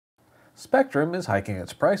Spectrum is hiking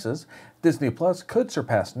its prices, Disney Plus could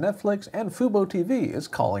surpass Netflix, and fuboTV is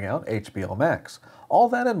calling out HBO Max. All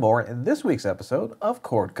that and more in this week's episode of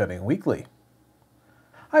Cord Cutting Weekly.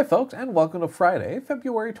 Hi folks, and welcome to Friday,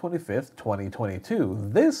 February 25th, 2022.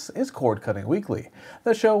 This is Cord Cutting Weekly,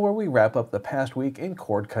 the show where we wrap up the past week in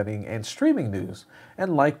cord cutting and streaming news.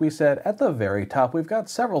 And like we said at the very top, we've got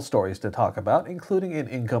several stories to talk about, including an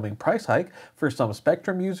incoming price hike for some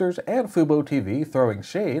Spectrum users and fuboTV throwing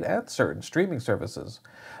shade at certain streaming services.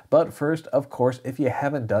 But first, of course, if you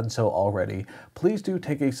haven't done so already, please do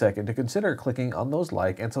take a second to consider clicking on those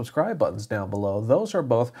like and subscribe buttons down below. Those are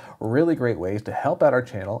both really great ways to help out our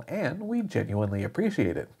channel, and we genuinely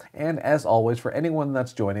appreciate it. And as always, for anyone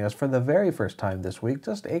that's joining us for the very first time this week,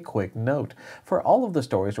 just a quick note. For all of the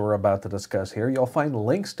stories we're about to discuss here, you'll find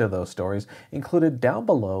links to those stories included down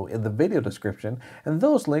below in the video description, and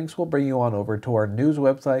those links will bring you on over to our news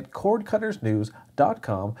website,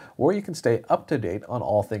 cordcuttersnews.com, where you can stay up to date on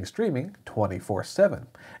all things streaming 24/7.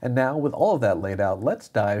 And now, with all of that laid out, let's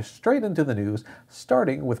dive straight into the news,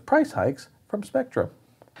 starting with price hikes from Spectrum.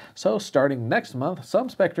 So starting next month, some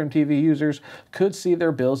Spectrum TV users could see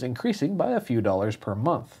their bills increasing by a few dollars per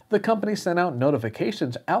month. The company sent out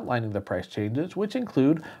notifications outlining the price changes, which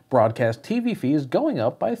include broadcast TV fees going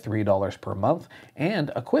up by $3 per month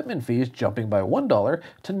and equipment fees jumping by $1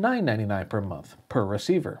 to $9.99 per month per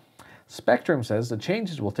receiver. Spectrum says the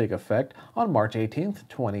changes will take effect on March 18,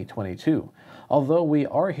 2022, although we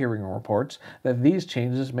are hearing reports that these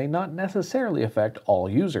changes may not necessarily affect all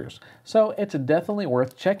users, so it's definitely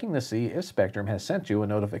worth checking to see if Spectrum has sent you a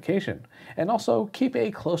notification, and also keep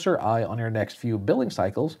a closer eye on your next few billing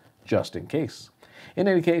cycles just in case. In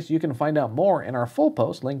any case, you can find out more in our full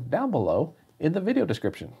post linked down below in the video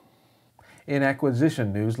description. In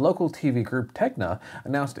acquisition news, local TV group TEGNA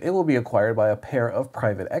announced it will be acquired by a pair of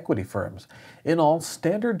private equity firms. In all,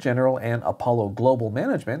 Standard General and Apollo Global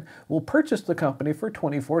Management will purchase the company for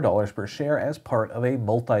 $24 per share as part of a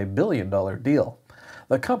multi-billion-dollar deal.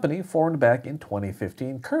 The company, formed back in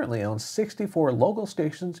 2015, currently owns 64 local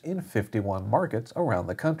stations in 51 markets around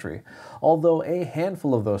the country, although a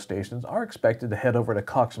handful of those stations are expected to head over to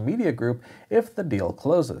Cox Media Group if the deal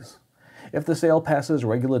closes. If the sale passes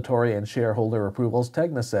regulatory and shareholder approvals,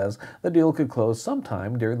 TEGNA says the deal could close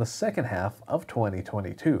sometime during the second half of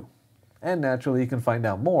 2022. And naturally, you can find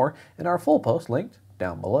out more in our full post linked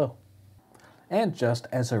down below. And just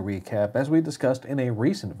as a recap, as we discussed in a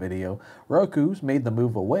recent video, Roku's made the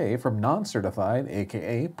move away from non-certified,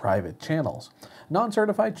 aka private channels.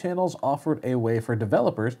 Non-certified channels offered a way for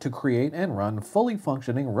developers to create and run fully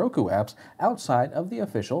functioning Roku apps outside of the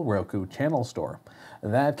official Roku channel store.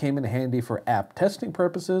 That came in handy for app testing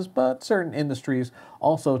purposes, but certain industries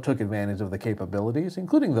also took advantage of the capabilities,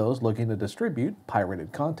 including those looking to distribute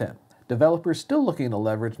pirated content. Developers still looking to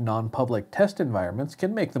leverage non-public test environments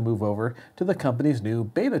can make the move over to the company's new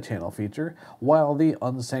beta channel feature, while the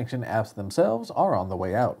unsanctioned apps themselves are on the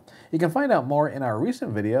way out. You can find out more in our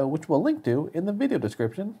recent video, which we'll link to in the video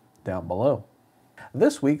description down below.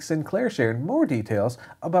 This week, Sinclair shared more details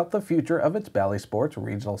about the future of its Bally Sports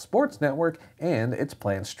regional sports network and its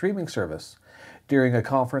planned streaming service. During a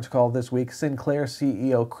conference call this week, Sinclair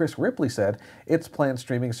CEO Chris Ripley said its planned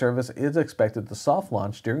streaming service is expected to soft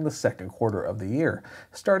launch during the second quarter of the year,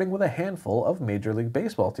 starting with a handful of Major League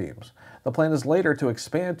Baseball teams. The plan is later to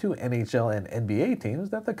expand to NHL and NBA teams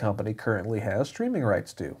that the company currently has streaming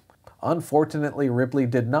rights to. Unfortunately, Ripley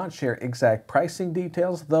did not share exact pricing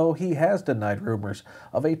details, though he has denied rumors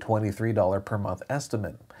of a $23 per month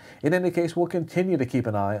estimate. In any case, we'll continue to keep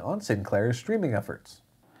an eye on Sinclair's streaming efforts.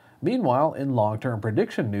 Meanwhile, in long-term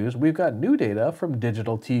prediction news, we've got new data from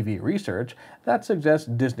digital TV research that suggests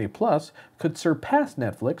Disney Plus could surpass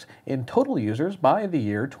Netflix in total users by the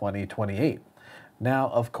year 2028. Now,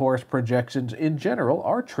 of course, projections in general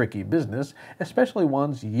are tricky business, especially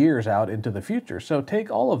ones years out into the future, so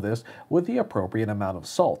take all of this with the appropriate amount of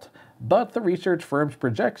salt. But the research firm's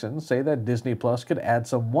projections say that Disney Plus could add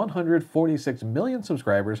some 146 million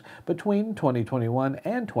subscribers between 2021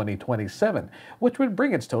 and 2027, which would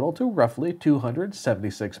bring its total to roughly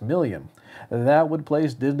 276 million. That would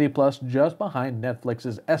place Disney Plus just behind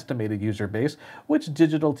Netflix's estimated user base, which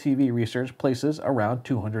digital TV research places around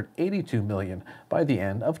 282 million by the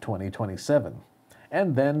end of 2027.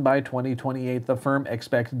 And then by 2028, the firm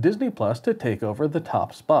expects Disney Plus to take over the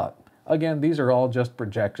top spot. Again, these are all just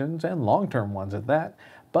projections and long-term ones at that,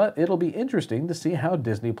 but it'll be interesting to see how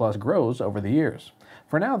Disney Plus grows over the years.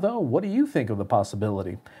 For now, though, what do you think of the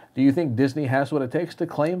possibility? Do you think Disney has what it takes to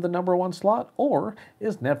claim the #1 slot, or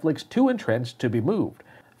is Netflix too entrenched to be moved?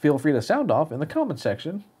 Feel free to sound off in the comment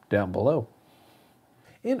section down below.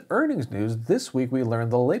 In earnings news, this week we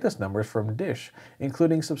learned the latest numbers from Dish,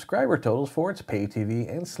 including subscriber totals for its pay TV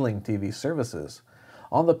and Sling TV services.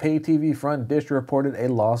 On the pay TV front, Dish reported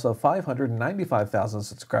a loss of 595,000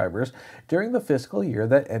 subscribers during the fiscal year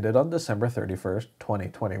that ended on December 31st,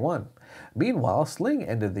 2021. Meanwhile, Sling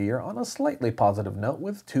ended the year on a slightly positive note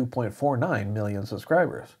with 2.49 million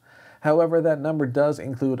subscribers. However, that number does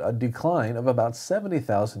include a decline of about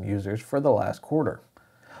 70,000 users for the last quarter.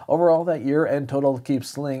 Overall, that year-end total keeps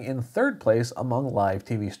Sling in third place among live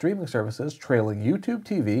TV streaming services, trailing YouTube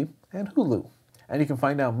TV and Hulu. And you can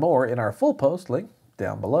find out more in our full post link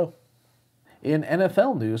down below. In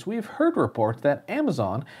NFL news, we've heard reports that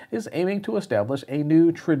Amazon is aiming to establish a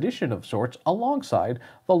new tradition of sorts alongside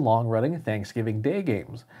the long-running Thanksgiving Day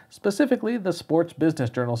games. Specifically, the Sports Business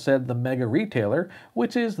Journal said the mega retailer,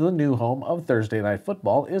 which is the new home of Thursday Night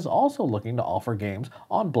Football, is also looking to offer games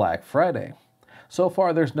on Black Friday. So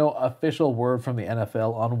far, there's no official word from the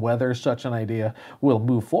NFL on whether such an idea will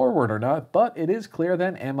move forward or not, but it is clear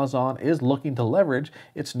that Amazon is looking to leverage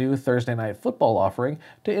its new Thursday Night Football offering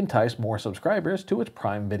to entice more subscribers to its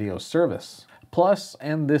Prime Video service. Plus,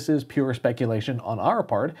 and this is pure speculation on our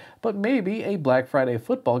part, but maybe a Black Friday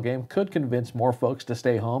football game could convince more folks to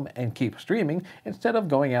stay home and keep streaming instead of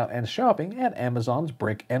going out and shopping at Amazon's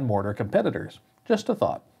brick-and-mortar competitors. Just a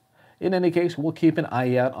thought. In any case, we'll keep an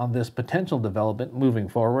eye out on this potential development moving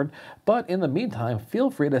forward, but in the meantime, feel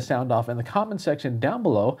free to sound off in the comment section down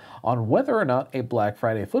below on whether or not a Black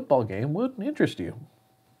Friday football game would interest you.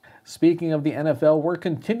 Speaking of the NFL, we're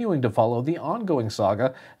continuing to follow the ongoing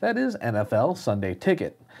saga that is NFL Sunday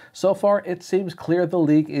Ticket. So far, it seems clear the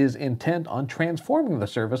league is intent on transforming the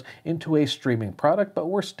service into a streaming product, but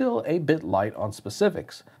we're still a bit light on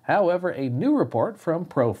specifics. However, a new report from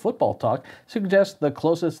Pro Football Talk suggests the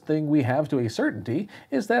closest thing we have to a certainty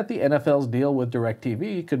is that the NFL's deal with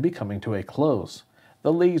DirecTV could be coming to a close.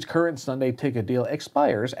 The league's current Sunday Ticket deal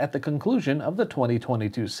expires at the conclusion of the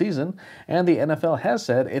 2022 season, and the NFL has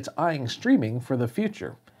said it's eyeing streaming for the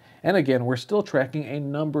future. And again, we're still tracking a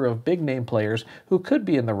number of big-name players who could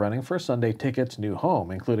be in the running for Sunday Ticket's new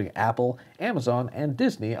home, including Apple, Amazon, and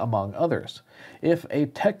Disney, among others. If a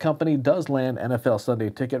tech company does land NFL Sunday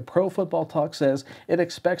Ticket, Pro Football Talk says it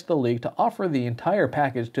expects the league to offer the entire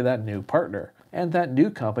package to that new partner. And that new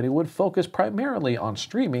company would focus primarily on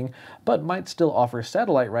streaming, but might still offer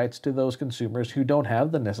satellite rights to those consumers who don't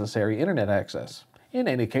have the necessary internet access. In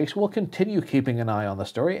any case, we'll continue keeping an eye on the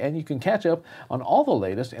story, and you can catch up on all the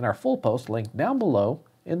latest in our full post linked down below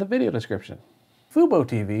in the video description.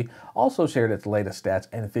 fuboTV also shared its latest stats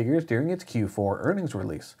and figures during its Q4 earnings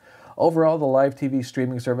release. Overall, the live TV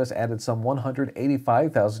streaming service added some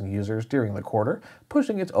 185,000 users during the quarter,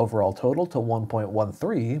 pushing its overall total to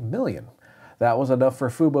 1.13 million. That was enough for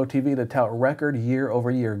fuboTV to tout record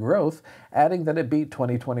year-over-year growth, adding that it beat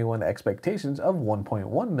 2021 expectations of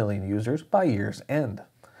 1.1 million users by year's end.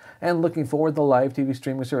 And looking forward, the live TV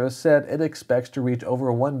streaming service said it expects to reach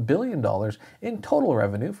over $1 billion in total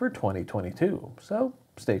revenue for 2022, so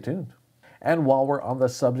stay tuned. And while we're on the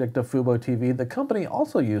subject of fuboTV, the company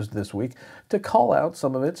also used this week to call out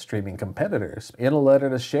some of its streaming competitors. In a letter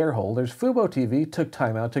to shareholders, fuboTV took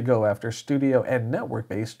time out to go after studio and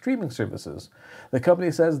network-based streaming services. The company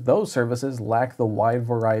says those services lack the wide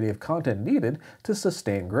variety of content needed to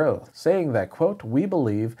sustain growth, saying that, quote, "We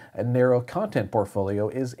believe a narrow content portfolio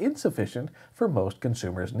is insufficient for most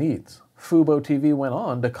consumers' needs." fuboTV went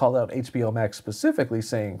on to call out HBO Max specifically,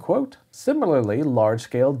 saying, quote, "Similarly,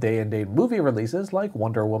 large-scale day-and-date movie releases like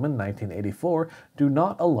Wonder Woman 1984 do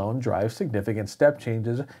not alone drive significant step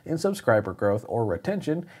changes in subscriber growth or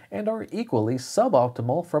retention and are equally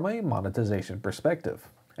suboptimal from a monetization perspective."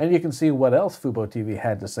 And you can see what else fuboTV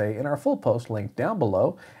had to say in our full post linked down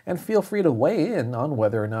below, and feel free to weigh in on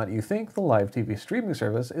whether or not you think the live TV streaming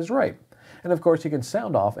service is right. And of course, you can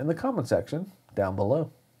sound off in the comment section down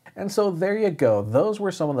below. And so there you go. Those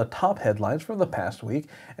were some of the top headlines from the past week.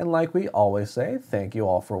 And like we always say, thank you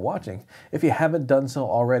all for watching. If you haven't done so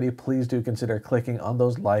already, please do consider clicking on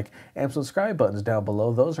those like and subscribe buttons down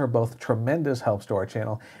below. Those are both tremendous helps to our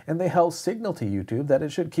channel, and they help signal to YouTube that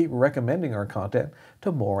it should keep recommending our content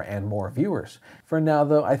to more and more viewers. For now,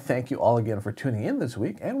 though, I thank you all again for tuning in this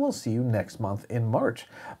week, and we'll see you next month in March.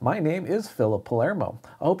 My name is Philip Palermo.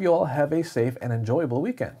 I hope you all have a safe and enjoyable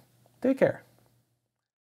weekend. Take care.